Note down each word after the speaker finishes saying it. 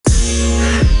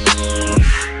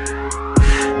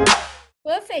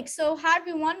Perfect. So, hi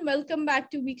everyone. Welcome back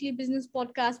to Weekly Business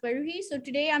Podcast by Ruhi. So,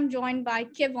 today I'm joined by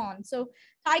Kevon. So,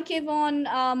 hi Kevon.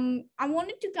 I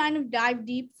wanted to kind of dive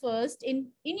deep first. In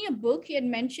your book, you had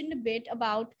mentioned a bit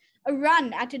about a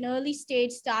run at an early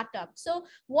stage startup. So,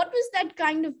 what was that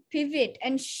kind of pivot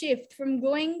and shift from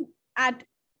going at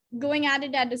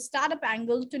it at a startup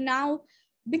angle to now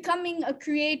becoming a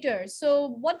creator?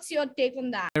 So, what's your take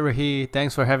on that? Hey Rahi,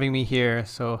 thanks for having me here.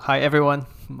 So, hi everyone.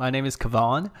 My name is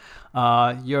Kavan.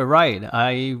 You're right.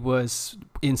 I was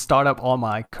in startup all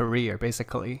my career,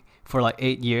 basically, for like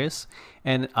 8 years,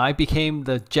 and I became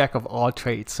the jack of all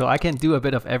trades. So I can do a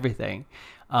bit of everything.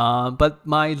 But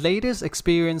my latest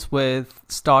experience with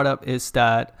startup is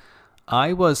that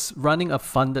I was running a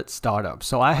funded startup.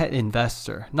 So I had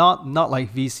investor, not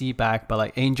like VC backed, but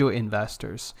like angel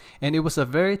investors. And it was a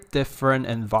very different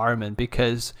environment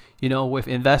because, with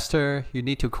investor, you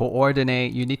need to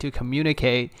coordinate, you need to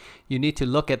communicate, you need to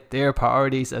look at their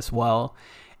priorities as well.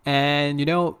 And,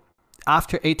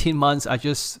 after 18 months, I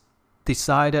just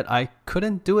decided I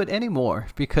couldn't do it anymore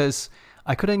because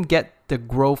I couldn't get the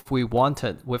growth we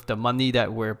wanted with the money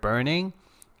that we're burning.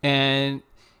 And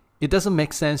it doesn't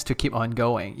make sense to keep on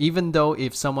going. Even though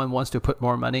if someone wants to put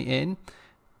more money in,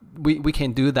 we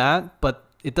can do that, but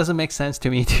it doesn't make sense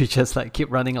to me to just like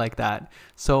keep running like that.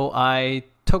 So I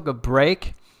took a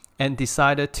break and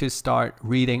decided to start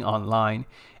reading online.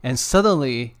 And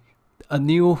suddenly a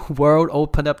new world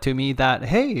opened up to me that,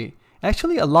 hey,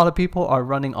 actually a lot of people are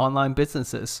running online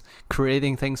businesses,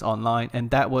 creating things online.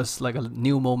 And that was like a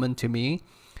new moment to me.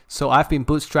 So I've been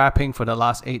bootstrapping for the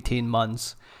last 18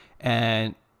 months,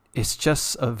 and it's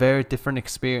just a very different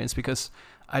experience because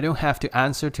I don't have to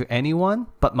answer to anyone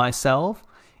but myself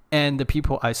and the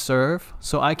people I serve.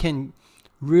 So I can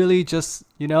really just,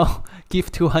 give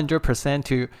 200%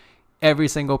 to every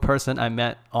single person I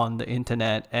met on the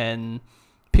internet, and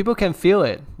people can feel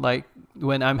it. Like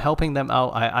when I'm helping them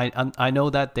out, I know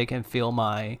that they can feel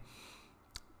my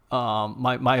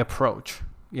my approach.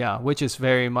 Yeah, which is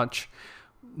very much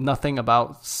nothing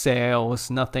about sales,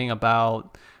 nothing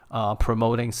about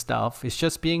promoting stuff. It's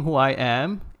just being who I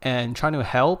am and trying to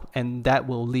help, and that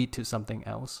will lead to something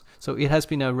else. So it has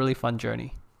been a really fun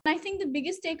journey. I think the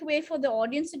biggest takeaway for the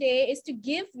audience today is to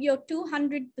give your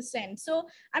 200%. So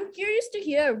I'm curious to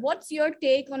hear what's your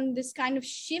take on this kind of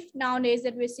shift nowadays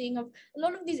that we're seeing of a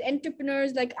lot of these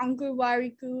entrepreneurs like Ankur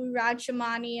Wariku, Raj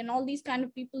Shamani, and all these kind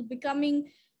of people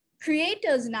becoming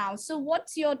creators now. So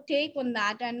what's your take on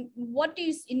that, and what do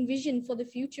you envision for the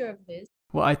future of this?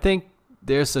 Well, I think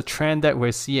there's a trend that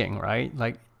we're seeing, right?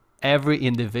 Like every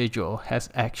individual has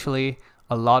actually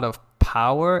a lot of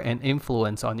power and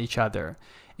influence on each other.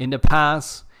 In the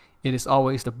past, it is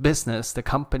always the business, the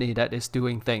company that is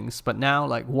doing things. But now,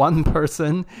 like one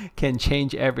person can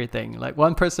change everything. Like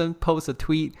one person posts a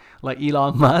tweet like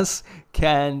Elon Musk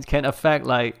can affect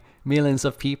like millions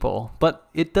of people. But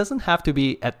it doesn't have to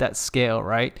be at that scale,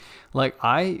 right? Like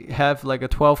I have like a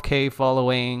 12K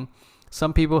following.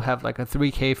 Some people have like a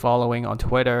 3K following on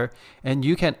Twitter, and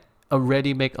you can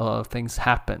already make a lot of things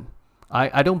happen.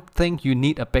 I don't think you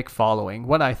need a big following.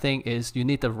 What I think is you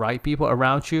need the right people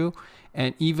around you.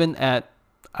 And even at,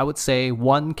 I would say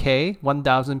 1K,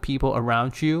 1,000 people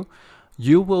around you,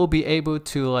 you will be able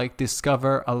to like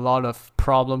discover a lot of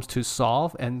problems to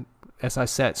solve. And as I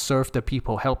said, serve the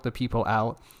people, help the people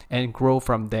out, and grow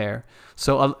from there.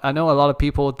 So I know a lot of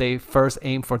people, they first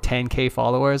aim for 10K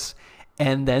followers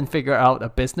and then figure out a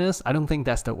business. I don't think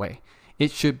that's the way.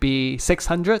 It should be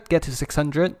 600, get to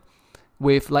 600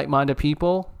 with like-minded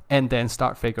people, and then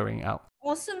start figuring out.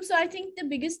 Awesome. So I think the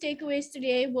biggest takeaways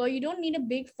today were you don't need a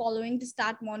big following to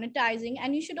start monetizing,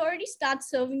 and you should already start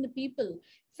serving the people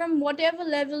from whatever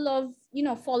level of,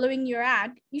 following you're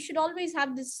at. You should always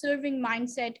have this serving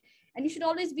mindset, and you should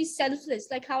always be selfless,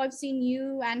 like how I've seen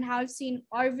you and how I've seen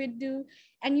Arvid do.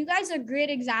 And you guys are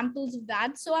great examples of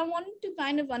that. So I wanted to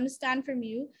kind of understand from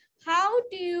you, how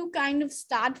do you kind of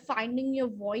start finding your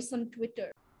voice on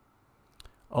Twitter?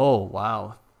 Oh,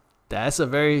 wow. That's a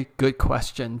very good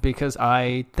question because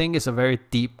I think it's a very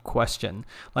deep question.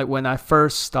 Like when I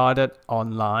first started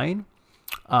online,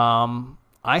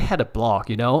 I had a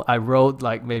blog, I wrote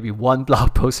like maybe one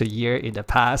blog post a year in the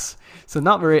past. So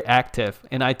not very active.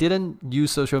 And I didn't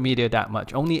use social media that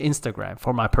much, only Instagram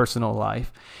for my personal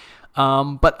life.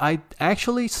 But I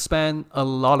actually spent a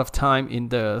lot of time in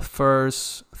the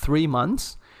first 3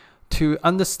 months to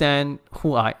understand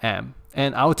who I am.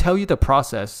 And I'll tell you the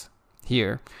process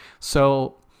here.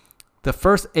 So the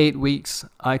first 8 weeks,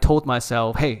 I told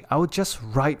myself, hey, I would just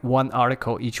write one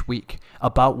article each week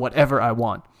about whatever I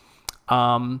want.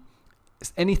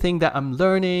 anything that I'm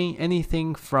learning,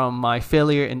 anything from my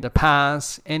failure in the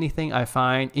past, anything I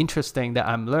find interesting that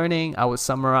I'm learning, I would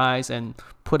summarize and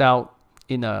put out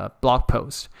in a blog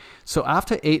post. So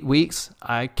after 8 weeks,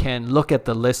 I can look at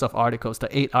the list of articles, the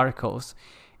 8 articles,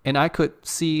 and I could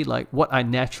see like what I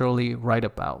naturally write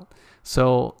about.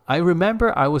 So I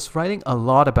remember I was writing a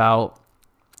lot about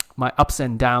my ups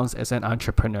and downs as an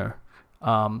entrepreneur.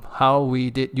 How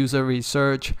we did user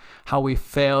research, how we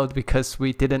failed because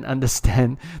we didn't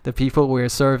understand the people we were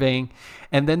serving.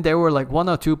 And then there were like 1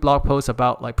 or 2 blog posts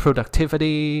about like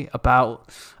productivity,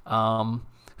 about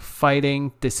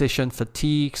fighting decision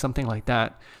fatigue, something like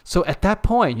that. So at that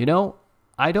point,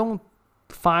 I don't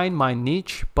find my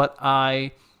niche, but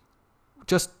I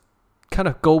just kind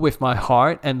of go with my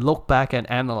heart and look back and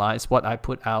analyze what I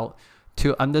put out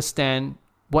to understand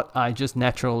what I just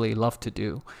naturally love to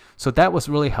do. So that was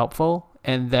really helpful.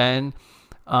 And then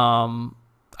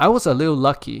I was a little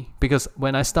lucky because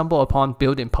when I stumbled upon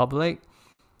Build in Public,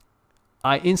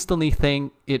 I instantly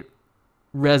think it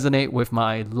resonate with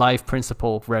my life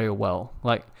principle very well.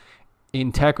 Like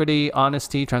integrity,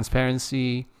 honesty,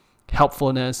 transparency,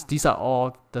 helpfulness. These are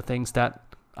all the things that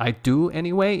I do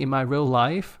anyway in my real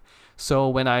life. So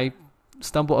when I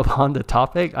stumbled upon the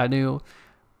topic, I knew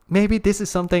maybe this is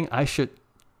something I should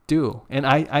do. And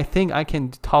I think I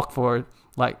can talk for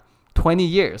like 20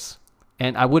 years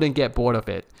and I wouldn't get bored of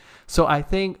it. So I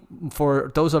think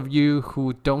for those of you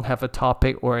who don't have a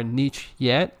topic or a niche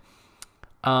yet,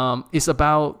 it's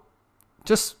about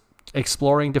just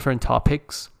exploring different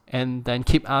topics and then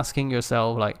keep asking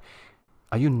yourself like,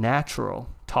 are you natural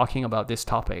talking about this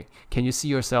topic? Can you see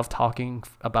yourself talking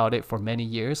about it for many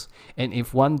years? And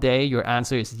if one day your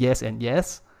answer is yes and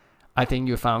yes, I think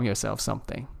you found yourself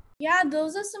something. Yeah,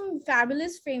 those are some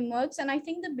fabulous frameworks. And I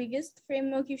think the biggest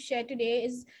framework you shared today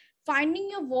is finding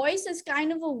your voice as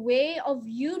kind of a way of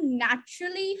you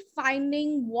naturally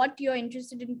finding what you're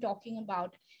interested in talking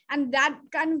about and that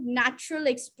kind of natural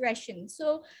expression.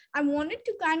 So I wanted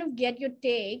to kind of get your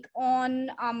take on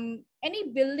any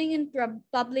building in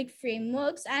public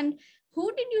frameworks, and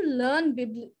who did you learn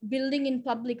building in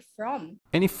public from?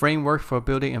 Any framework for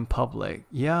building in public?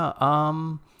 Yeah,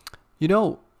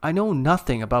 I know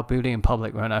nothing about building in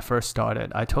public when I first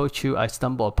started. I told you I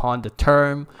stumbled upon the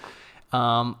term.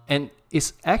 And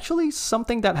it's actually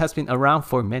something that has been around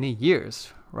for many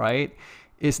years, right?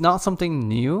 It's not something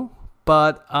new,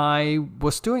 but I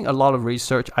was doing a lot of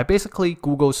research. I basically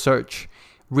Google search,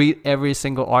 read every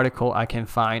single article I can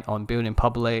find on Build in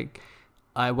Public.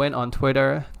 I went on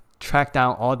Twitter, tracked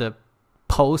down all the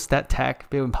posts that tag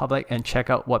Build in Public and check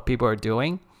out what people are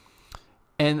doing.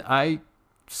 And I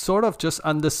sort of just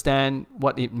understand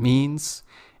what it means.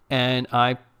 And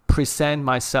I present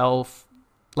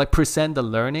the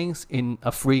learnings in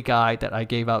a free guide that I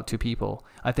gave out to people.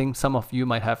 I think some of you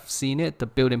might have seen it, the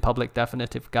Build in Public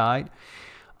Definitive Guide.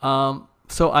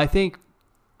 So I think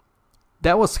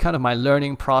that was kind of my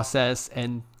learning process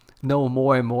and know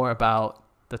more and more about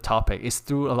the topic. It's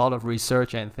through a lot of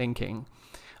research and thinking.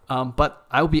 But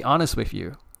I'll be honest with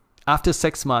you. After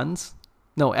 6 months,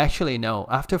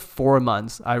 after 4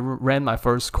 months, I ran my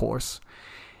first course.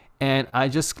 And I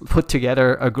just put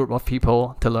together a group of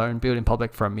people to learn Build in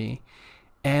Public from me.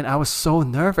 And I was so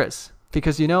nervous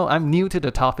because, I'm new to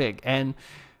the topic and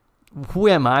who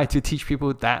am I to teach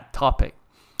people that topic?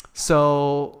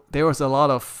 So there was a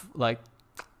lot of like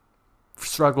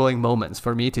struggling moments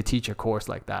for me to teach a course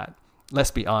like that.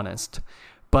 Let's be honest.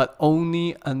 But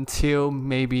only until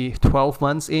maybe 12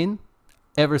 months in,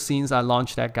 ever since I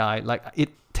launched that guide, like it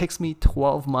takes me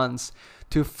 12 months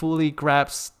to fully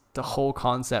grasp the whole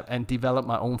concept and develop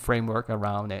my own framework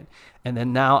around it. And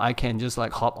then now I can just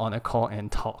like hop on a call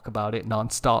and talk about it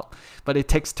nonstop. But it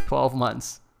takes 12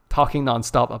 months talking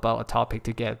nonstop about a topic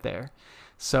to get there.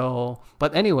 So,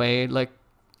 but anyway, like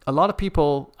a lot of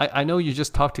people, I know you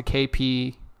just talked to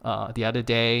KP the other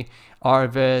day,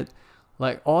 Arvid,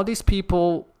 like all these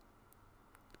people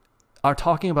are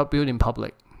talking about Build in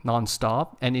Public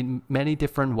nonstop and in many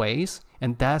different ways.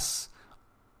 And that's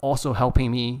also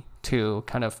helping me to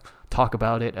kind of talk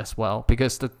about it as well,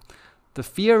 because the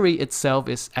theory itself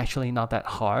is actually not that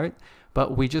hard,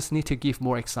 but we just need to give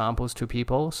more examples to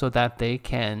people so that they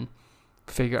can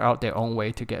figure out their own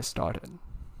way to get started.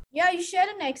 Yeah, you shared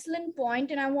an excellent point,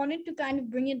 and I wanted to kind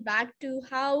of bring it back to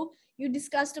how you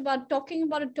discussed about talking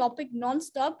about a topic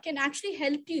nonstop can actually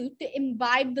help you to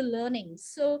imbibe the learnings.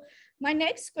 So my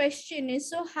next question is,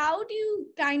 so how do you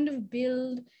kind of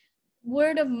build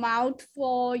word of mouth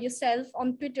for yourself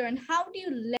on Twitter, and how do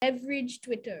you leverage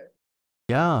Twitter?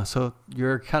 Yeah, so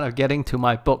you're kind of getting to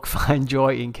my book, Find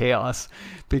Joy in Chaos,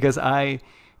 because I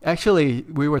Actually,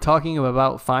 we were talking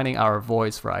about finding our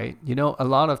voice, right? You know, a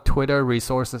lot of Twitter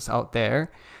resources out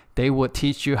there, they would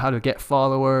teach you how to get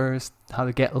followers, how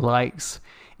to get likes.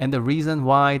 And the reason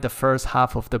why the first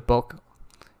half of the book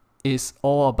is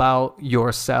all about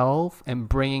yourself and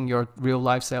bringing your real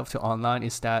life self to online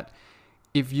is that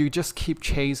if you just keep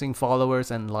chasing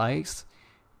followers and likes,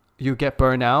 you get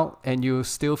burned out and you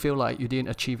still feel like you didn't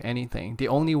achieve anything. The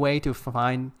only way to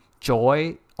find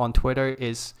joy on Twitter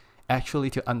is actually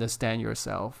to understand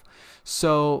yourself.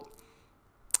 So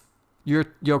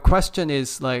your question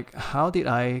is like, how did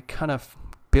I kind of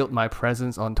build my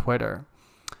presence on Twitter?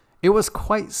 It was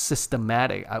quite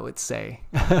systematic, I would say.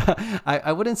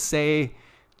 I wouldn't say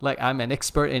like I'm an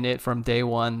expert in it from day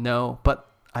one, no, but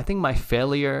I think my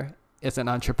failure as an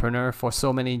entrepreneur for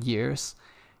so many years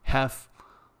have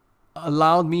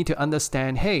allowed me to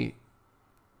understand, hey,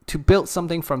 to build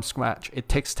something from scratch, it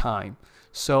takes time.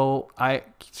 So I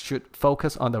should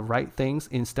focus on the right things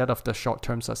instead of the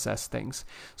short-term success things.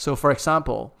 So for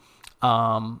example,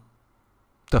 the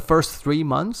first 3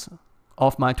 months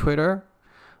of my Twitter,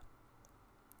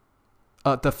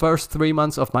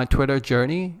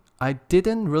 journey, I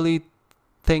didn't really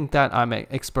think that I'm an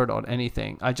expert on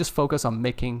anything. I just focus on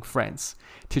making friends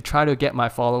to try to get my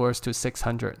followers to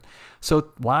 600. So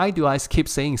why do I keep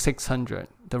saying 600?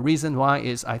 The reason why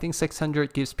is I think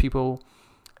 600 gives people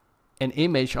an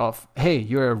image of, hey,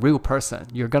 you're a real person.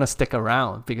 You're gonna stick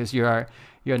around because you're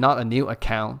not a new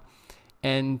account.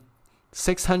 And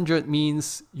 600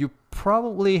 means you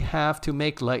probably have to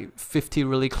make like 50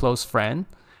 really close friends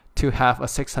to have a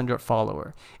 600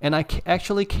 follower. And I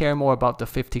actually care more about the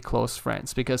 50 close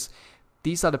friends because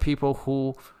these are the people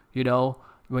who, you know,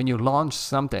 when you launch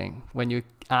something, when you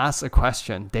ask a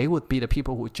question, they would be the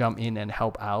people who jump in and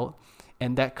help out.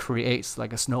 And that creates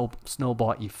like a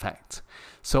snowball effect.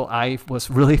 So I was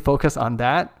really focused on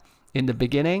that in the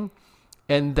beginning.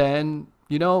 And then,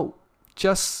 you know,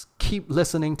 just keep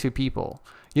listening to people.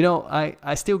 You know,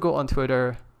 I still go on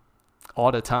Twitter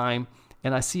all the time.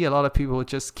 And I see a lot of people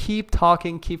just keep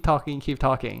talking,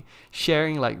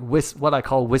 sharing like what I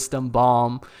call wisdom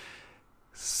bomb,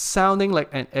 sounding like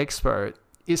an expert.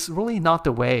 Is really not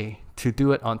the way to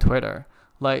do it on Twitter.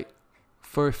 Like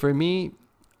for me,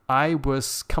 I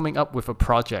was coming up with a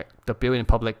project, the Build in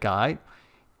Public Guide,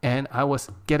 and I was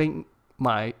getting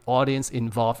my audience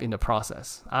involved in the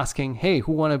process, asking, hey,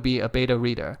 who want to be a beta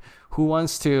reader? Who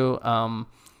wants to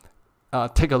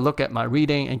take a look at my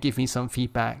reading and give me some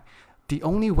feedback? The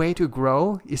only way to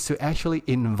grow is to actually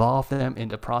involve them in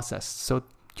the process. So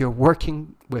you're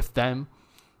working with them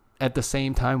at the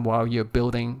same time while you're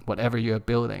building whatever you're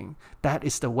building. That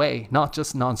is the way, not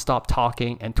just nonstop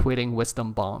talking and tweeting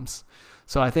wisdom bombs.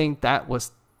 So I think that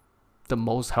was the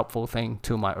most helpful thing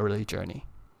to my early journey.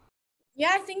 Yeah,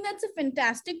 I think that's a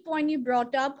fantastic point you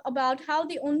brought up about how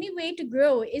the only way to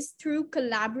grow is through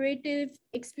collaborative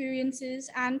experiences.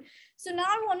 And so now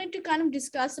I wanted to kind of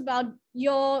discuss about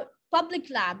your public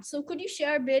lab. So could you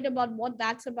share a bit about what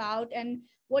that's about and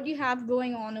what you have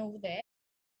going on over there?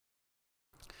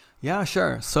 Yeah,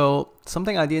 sure. So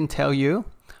something I didn't tell you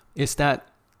is that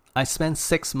I spent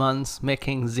 6 months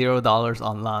making $0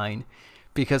 online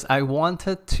because I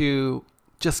wanted to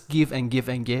just give and give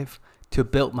and give to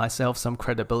build myself some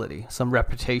credibility, some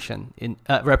reputation in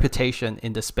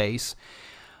the space.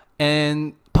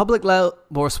 And Public Lab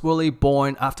was really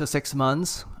born after 6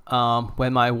 months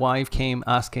when my wife came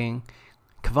asking,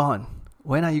 Kavan,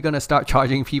 when are you going to start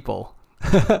charging people?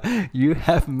 You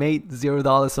have made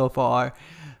 $0 so far.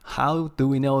 How do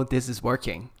we know this is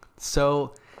working?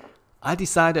 So I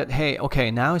decided, hey,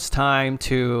 okay, now it's time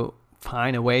to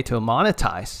find a way to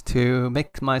monetize, to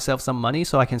make myself some money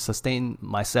so I can sustain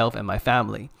myself and my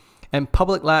family. And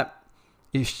Public Lab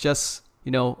is just,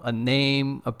 you know, a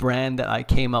name, a brand that I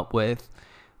came up with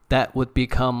that would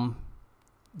become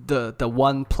the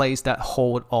one place that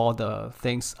hold all the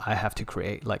things I have to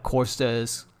create, like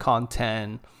courses,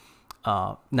 content,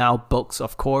 now books,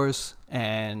 of course,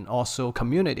 and also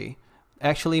community.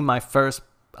 Actually, my first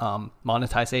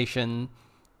monetization,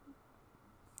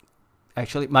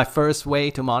 my first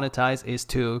way to monetize is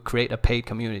to create a paid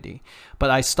community. But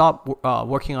I stopped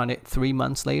working on it 3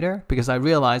 months later because I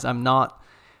realized I'm not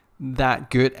that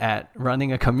good at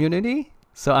running a community.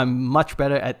 So I'm much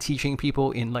better at teaching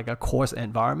people in like a course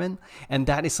environment. And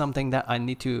that is something that I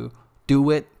need to do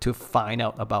it to find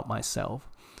out about myself.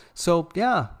 So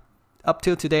yeah, up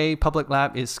till today, Public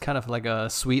Lab is kind of like a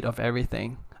suite of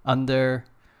everything under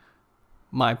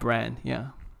my brand. Yeah.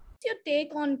 What's your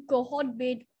take on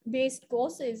cohort-based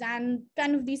courses and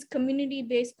kind of these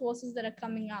community-based courses that are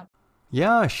coming up?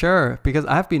 Yeah, sure. Because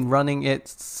I've been running it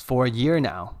for a year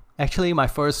now. Actually, my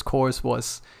first course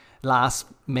was last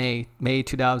May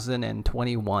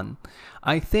 2021.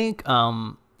 I think,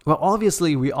 well,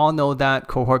 obviously, we all know that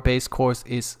cohort-based course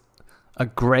is a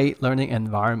great learning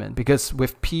environment because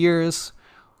with peers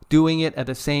doing it at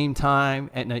the same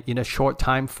time and in a short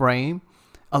time frame,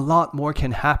 a lot more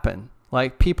can happen.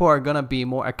 Like people are gonna be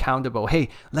more accountable. Hey,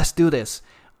 let's do this.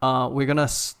 We're gonna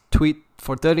tweet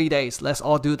for 30 days. Let's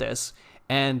all do this.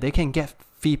 And they can get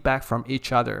feedback from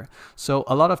each other. So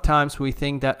a lot of times we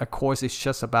think that a course is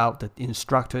just about the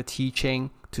instructor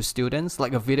teaching to students,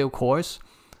 like a video course.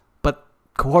 But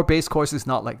cohort-based course is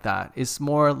not like that. It's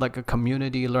more like a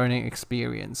community learning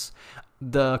experience.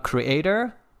 The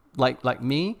creator, like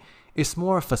me, is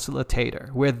more a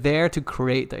facilitator. We're there to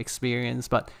create the experience,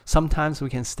 but sometimes we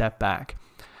can step back.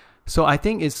 So I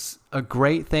think it's a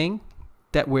great thing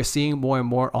that we're seeing more and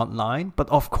more online. But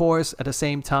of course, at the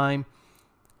same time,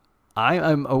 I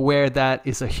am aware that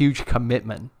it's a huge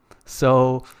commitment.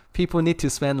 So people need to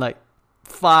spend like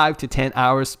 5 to 10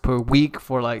 hours per week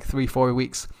for like 3-4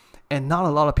 weeks. And not a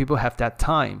lot of people have that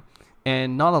time.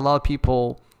 And not a lot of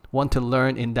people want to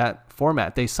learn in that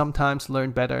format. They sometimes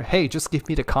learn better. Hey, just give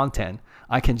me the content.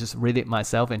 I can just read it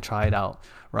myself and try it out,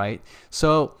 right?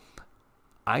 So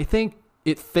I think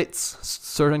it fits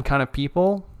certain kind of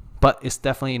people, but it's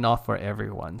definitely not for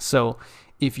everyone. So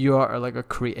if you are like a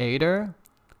creator,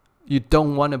 you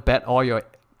don't want to bet all your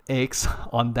eggs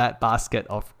on that basket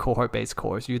of cohort-based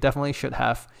course. You definitely should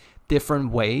have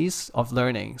different ways of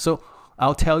learning. So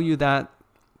I'll tell you that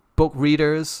book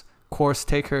readers, course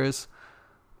takers,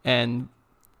 and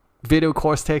video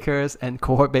course takers and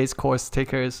cohort-based course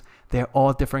takers, they're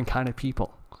all different kind of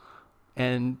people.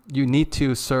 And you need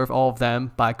to serve all of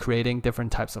them by creating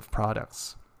different types of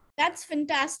products. That's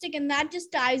fantastic. And that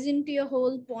just ties into your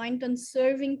whole point on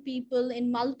serving people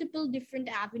in multiple different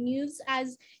avenues,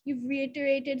 as you've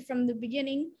reiterated from the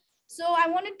beginning. So I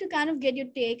wanted to kind of get your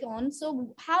take on,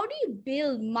 so how do you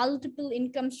build multiple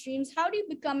income streams? How do you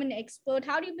become an expert?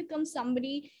 How do you become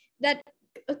somebody that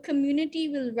a community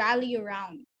will rally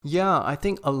around? Yeah, I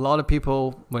think a lot of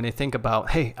people, when they think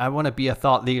about, hey, I want to be a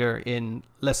thought leader in,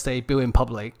 let's say, Build in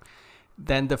Public,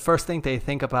 then the first thing they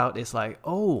think about is like,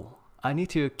 oh, I need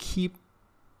to keep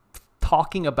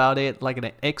talking about it like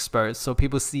an expert so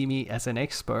people see me as an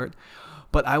expert.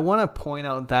 But I want to point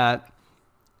out that,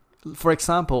 for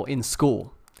example, in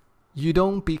school, you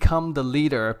don't become the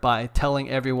leader by telling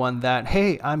everyone that,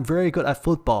 hey, I'm very good at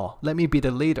football. Let me be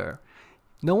the leader.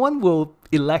 No one will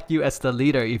elect you as the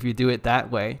leader if you do it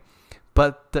that way.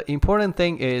 But the important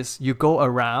thing is you go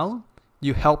around,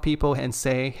 you help people and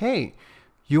say, hey,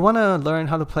 you want to learn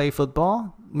how to play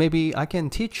football? Maybe I can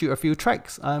teach you a few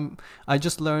tricks. I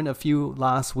just learned a few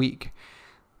last week.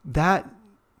 That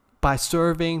by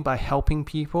serving, by helping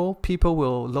people, people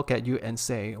will look at you and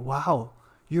say, wow,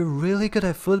 you're really good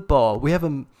at football.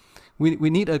 We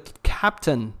need a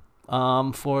captain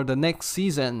for the next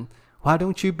season. Why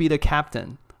don't you be the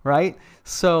captain, right?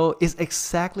 So it's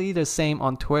exactly the same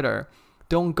on Twitter.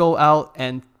 Don't go out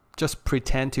and just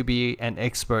pretend to be an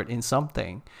expert in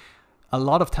something. A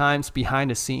lot of times behind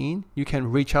the scene, you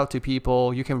can reach out to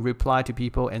people, you can reply to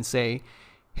people and say,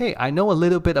 hey, I know a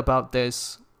little bit about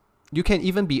this. You can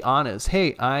even be honest.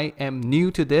 Hey, I am new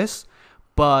to this,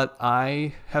 but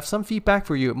I have some feedback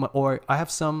for you, or I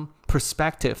have some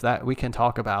perspective that we can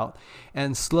talk about.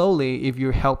 And slowly, if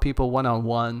you help people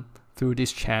one-on-one through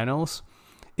these channels,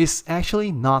 it's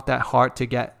actually not that hard to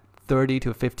get 30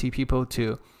 to 50 people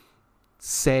to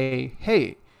say,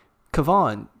 hey,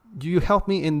 Kavan, you help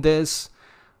me in this,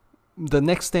 the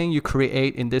next thing you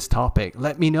create in this topic,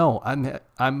 let me know.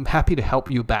 I'm happy to help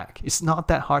you back. It's not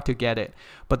that hard to get it.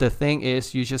 But the thing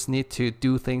is, you just need to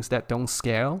do things that don't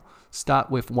scale. Start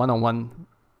with one-on-one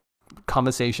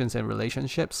conversations and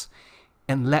relationships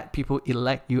and let people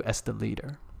elect you as the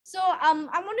leader. So I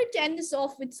wanted to end this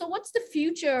off with, so what's the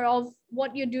future of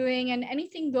what you're doing and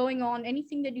anything going on,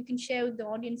 anything that you can share with the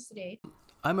audience today?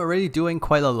 I'm already doing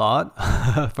quite a lot.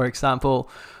 For example,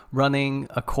 running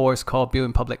a course called Build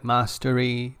in Public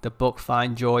Mastery, the book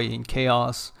Find Joy in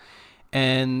Chaos.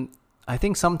 And I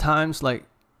think sometimes like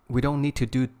we don't need to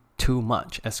do too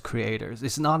much as creators.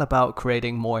 It's not about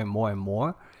creating more and more and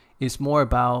more. It's more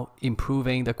about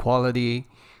improving the quality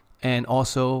and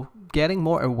also getting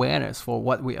more awareness for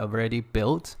what we already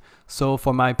built. So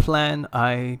for my plan,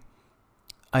 I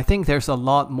think there's a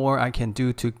lot more I can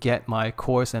do to get my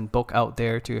course and book out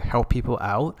there to help people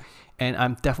out. And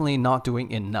I'm definitely not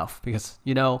doing enough because,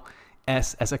 you know,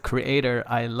 as a creator,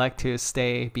 I like to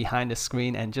stay behind the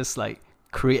screen and just like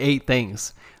create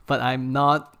things, but I'm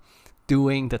not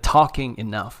doing the talking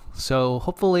enough. So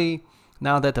hopefully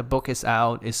now that the book is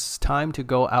out, it's time to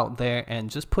go out there and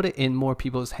just put it in more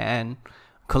people's hand.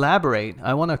 Collaborate.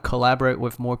 I want to collaborate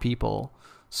with more people.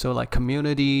 So like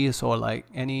communities or like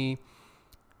any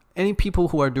people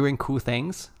who are doing cool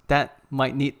things that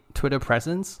might need Twitter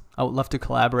presence. I would love to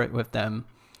collaborate with them.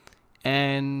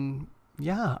 And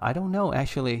yeah, I don't know,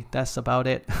 actually. That's about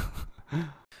it.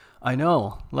 I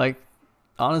know, like,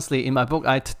 honestly, in my book,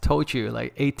 I told you,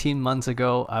 like, 18 months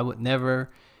ago, I would never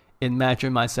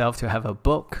imagine myself to have a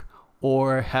book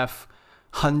or have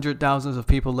hundred thousands of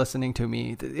people listening to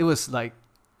me. It was like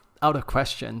out of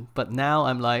question. But now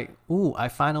I'm like, ooh, I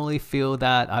finally feel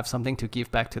that I have something to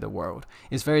give back to the world.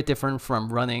 It's very different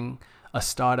from running a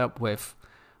startup with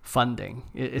funding.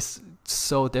 It's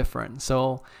so different.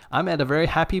 So I'm at a very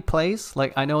happy place.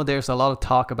 Like, I know there's a lot of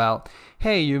talk about,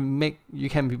 hey, you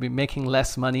can be making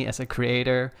less money as a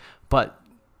creator, but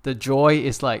the joy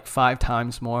is like 5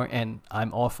 times more, and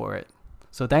I'm all for it.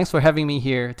 So thanks for having me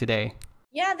here today.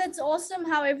 Yeah, that's awesome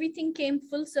how everything came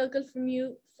full circle from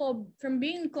you, from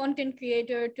being a content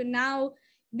creator to now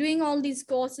doing all these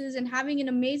courses and having an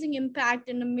amazing impact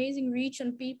and amazing reach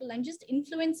on people and just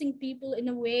influencing people in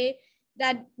a way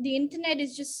that the internet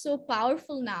is just so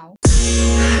powerful now.